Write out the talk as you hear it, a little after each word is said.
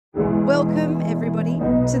Welcome everybody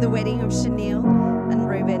to the wedding of Shaneel and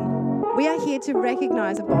Reuben. We are here to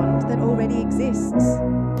recognise a bond that already exists.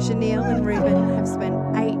 Shaneel and Reuben have spent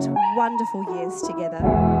 8 wonderful years together.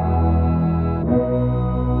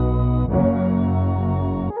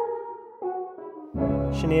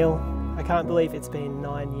 Shaneel, I can't believe it's been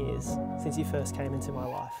 9 years since you first came into my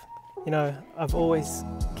life. You know, I've always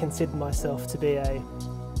considered myself to be a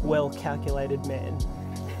well-calculated man.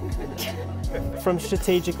 From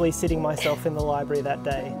strategically sitting myself in the library that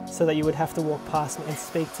day so that you would have to walk past me and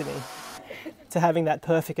speak to me, to having that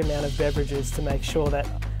perfect amount of beverages to make sure that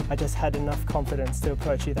I just had enough confidence to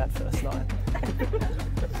approach you that first night.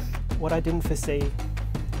 What I didn't foresee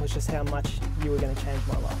was just how much you were going to change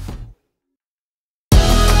my life.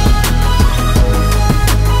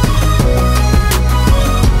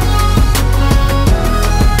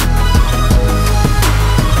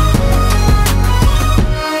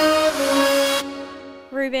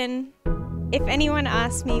 Reuben, if anyone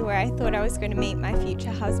asked me where I thought I was going to meet my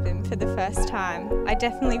future husband for the first time, I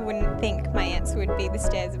definitely wouldn't think my answer would be the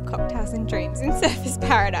stairs of Cocktails and Dreams in Surfers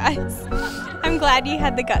Paradise. I'm glad you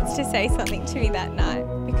had the guts to say something to me that night,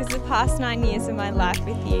 because the past 9 years of my life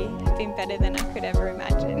with you have been better than I could ever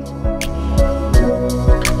imagine.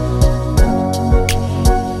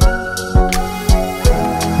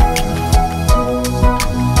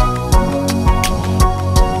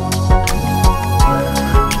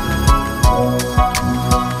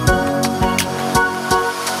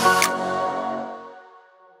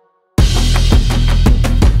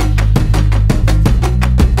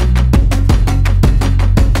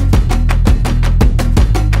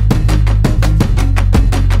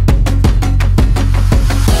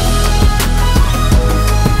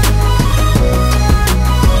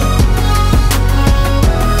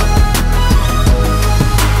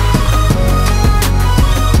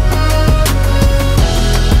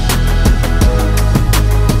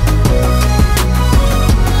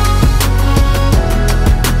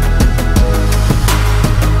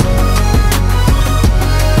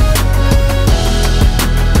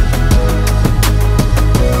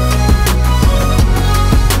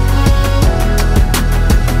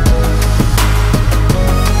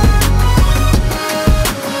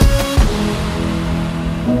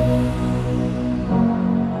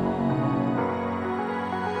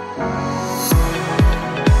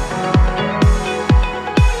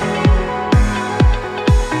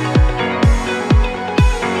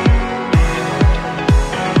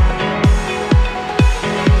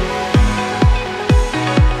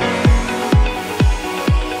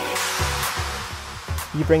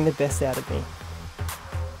 You bring the best out of me.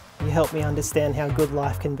 You help me understand how good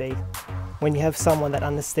life can be when you have someone that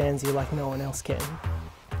understands you like no one else can.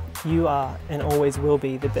 You are and always will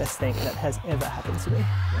be the best thing that has ever happened to me.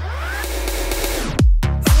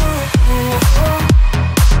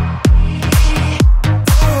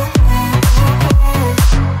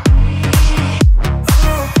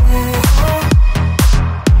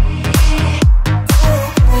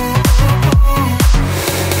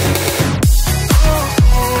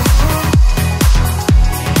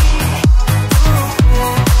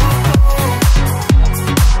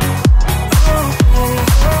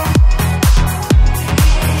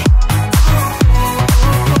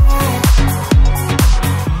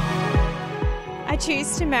 I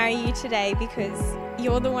choose to marry you today because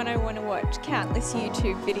you're the one I want to watch countless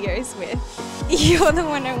YouTube videos with. You're the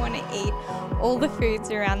one I want to eat all the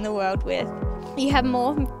foods around the world with. You have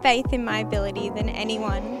more faith in my ability than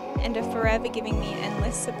anyone and are forever giving me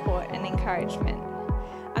endless support and encouragement.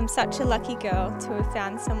 I'm such a lucky girl to have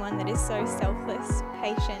found someone that is so selfless,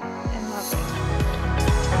 patient and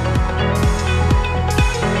loving.